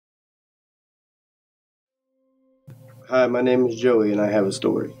Hi, my name is Joey, and I have a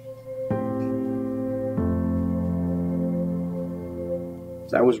story.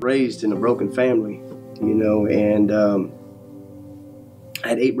 I was raised in a broken family, and I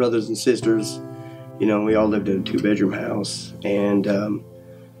had 8 brothers and sisters. We all lived in a 2-bedroom house, and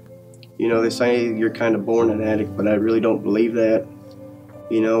they say you're kind of born an addict, but I really don't believe that.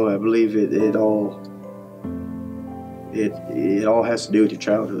 I believe it all has to do with your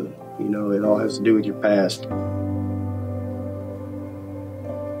childhood. It all has to do with your past.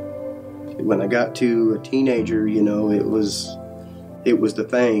 When I got to a teenager, it was the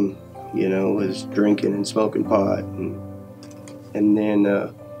thing, was drinking and smoking pot, and then I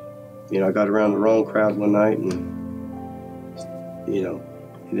got around the wrong crowd one night, and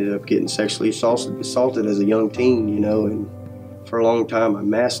ended up getting sexually assaulted as a young teen, and for a long time I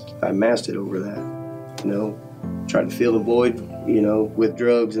masked it over that, tried to fill the void, with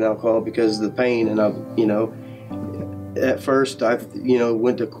drugs and alcohol because of the pain, and at first I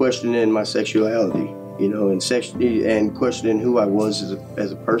went to questioning my sexuality, and questioning who I was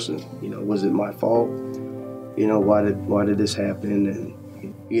as a person. Was it my fault? Why did this happen?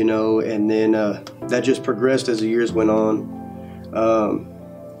 And then that just progressed as the years went on.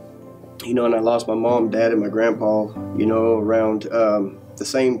 And I lost my mom, dad, and my grandpa, around the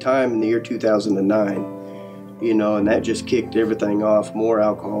same time in the year 2009. And that just kicked everything off. More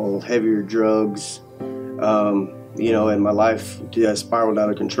alcohol, heavier drugs, and my life just spiraled out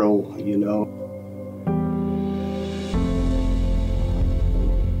of control,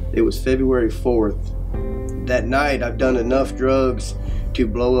 It was February 4th. That night, I've done enough drugs to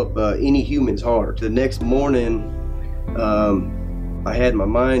blow up any human's heart. The next morning, I had my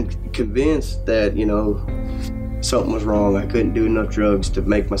mind convinced that, something was wrong. I couldn't do enough drugs to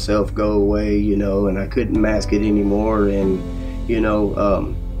make myself go away, and I couldn't mask it anymore. And,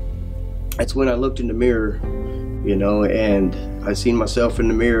 that's when I looked in the mirror, and I seen myself in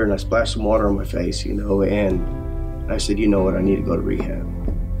the mirror, and I splashed some water on my face, and I said, you know what, I need to go to rehab.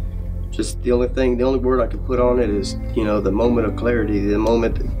 Just the only word I could put on it is, the moment of clarity, the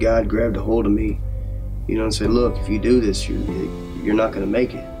moment that God grabbed a hold of me, and said, look, if you do this, you're not going to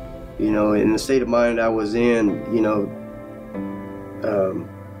make it. In the state of mind I was in,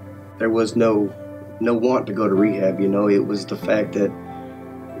 there was no want to go to rehab. It was the fact that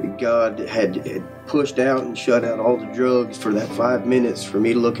God had pushed out and shut out all the drugs for that 5 minutes for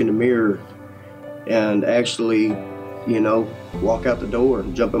me to look in the mirror and actually, walk out the door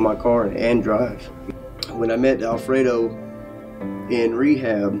and jump in my car and drive. When I met Alfredo in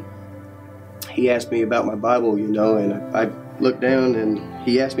rehab, he asked me about my Bible, and I looked down and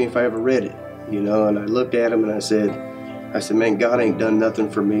he asked me if I ever read it, and I looked at him and I said, man, God ain't done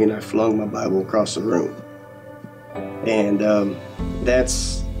nothing for me, and I flung my Bible across the room. And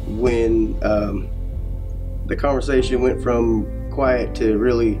that's when the conversation went from quiet to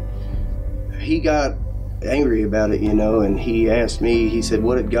really, he got angry about it, and he asked me, he said,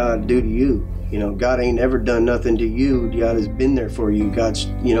 what did God do to you? God ain't ever done nothing to you. God has been there for you. God's,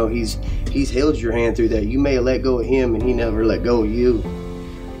 he's held your hand through that. You may have let go of him and he never let go of you.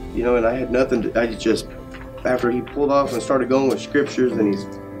 And I had nothing I just, after he pulled off and started going with scriptures and he's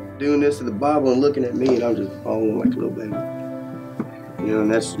doing this to the Bible and looking at me, and I'm just falling like a little baby.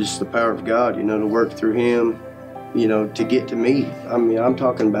 And that's just the power of God, to work through him, to get to me. I mean, I'm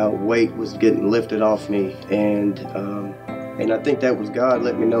talking about weight was getting lifted off me, and I think that was God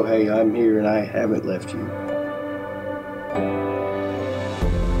letting me know, hey, I'm here and I haven't left you.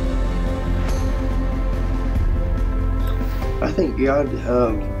 I think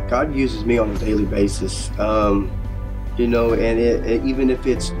God uses me on a daily basis, and even if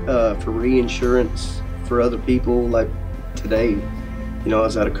it's for reinsurance for other people. Like today, I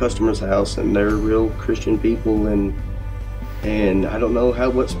was at a customer's house and they're real Christian people, and I don't know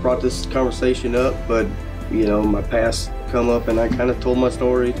what's brought this conversation up, but my past come up, and I kind of told my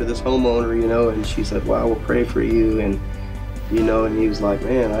story to this homeowner, and she said, wow, we'll pray for you, and and he was like,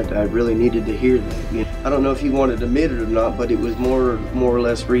 man, I really needed to hear that. I don't know if he wanted to admit it or not, but it was more or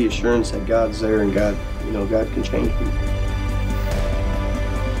less reassurance that God's there, and God, God can change people.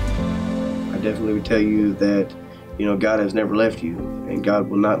 I definitely would tell you that, God has never left you, and God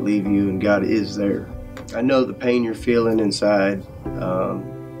will not leave you, and God is there. I know the pain you're feeling inside.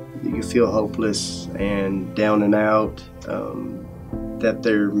 You feel hopeless and down and out, that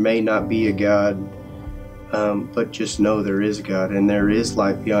there may not be a God, but just know there is a God, and there is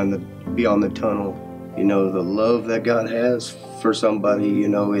life beyond the tunnel. The love that God has for somebody,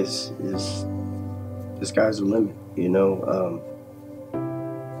 is the sky's the limit.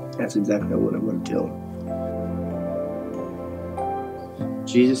 That's exactly what I want to tell them.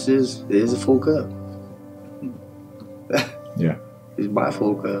 Jesus is a full cup. is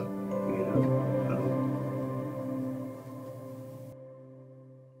bifocal.